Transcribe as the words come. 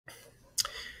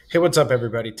Hey, what's up,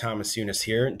 everybody? Thomas Eunice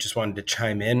here. Just wanted to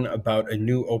chime in about a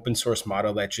new open source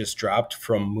model that just dropped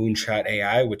from Moonshot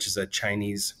AI, which is a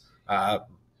Chinese uh,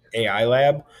 AI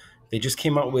lab. They just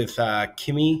came out with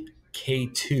Kimi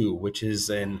K2, which is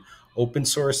an open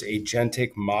source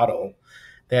agentic model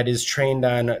that is trained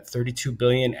on 32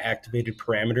 billion activated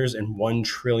parameters and 1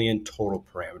 trillion total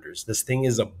parameters. This thing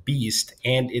is a beast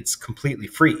and it's completely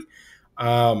free.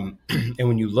 And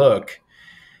when you look,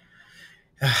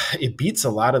 it beats a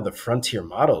lot of the frontier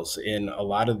models in a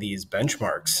lot of these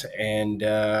benchmarks. And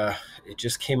it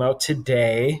just came out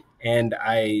today, and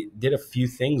I did a few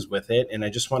things with it. And I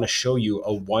just want to show you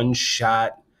a one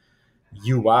shot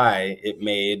UI it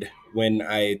made when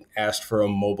I asked for a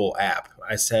mobile app.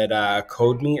 I said,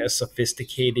 code me a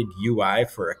sophisticated UI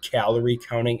for a calorie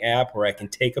counting app where I can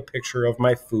take a picture of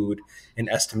my food and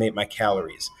estimate my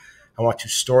calories. I want to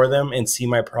store them and see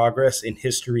my progress in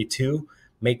history too.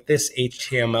 Make this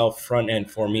HTML front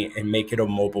end for me and make it a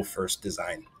mobile first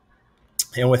design.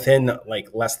 And within like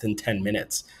less than 10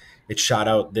 minutes, it shot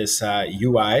out this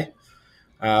UI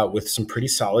with some pretty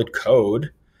solid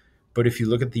code. But if you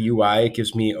look at the UI, it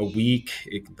gives me a week,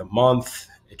 the month,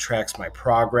 it tracks my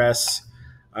progress.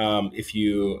 If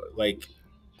you like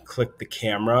click the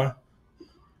camera,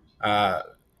 uh,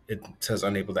 it says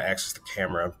unable to access the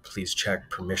camera. Please check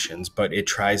permissions, but it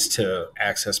tries to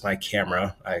access my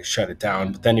camera. I shut it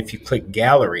down. But then if you click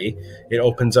gallery, it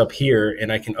opens up here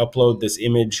and I can upload this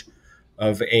image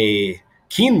of a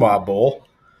quinoa bowl.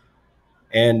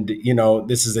 And,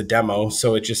 this is a demo.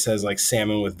 So it just says like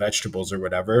salmon with vegetables or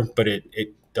whatever, but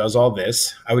it does all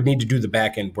this. I would need to do the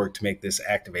back end work to make this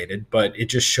activated, but it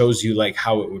just shows you like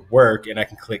how it would work. And I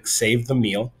can click save the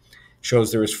meal.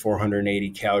 Shows there was 480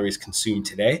 calories consumed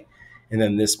today. And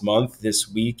then this month, this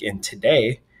week, and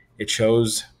today, it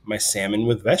shows my salmon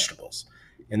with vegetables.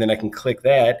 And then I can click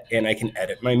that and I can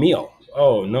edit my meal.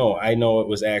 Oh no, I know it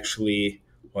was actually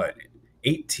what,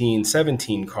 18,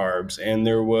 17 carbs, and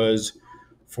there was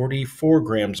 44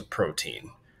 grams of protein.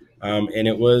 And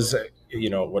it was,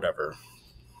 whatever,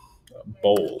 a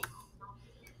bowl.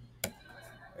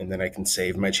 And then I can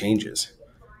save my changes.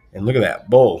 And look at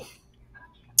that bowl.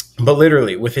 But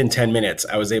literally within 10 minutes,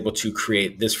 I was able to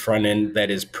create this front end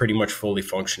that is pretty much fully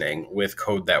functioning with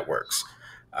code that works.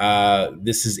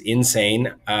 This is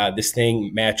insane. This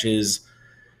thing matches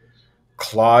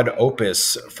Claude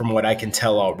Opus from what I can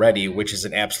tell already, which is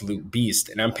an absolute beast.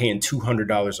 And I'm paying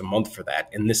 $200 a month for that.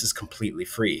 And this is completely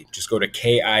free. Just go to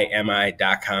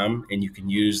kimi.com and you can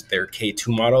use their K2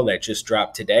 model that just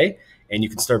dropped today. And you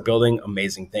can start building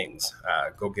amazing things.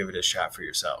 Go give it a shot for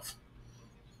yourself.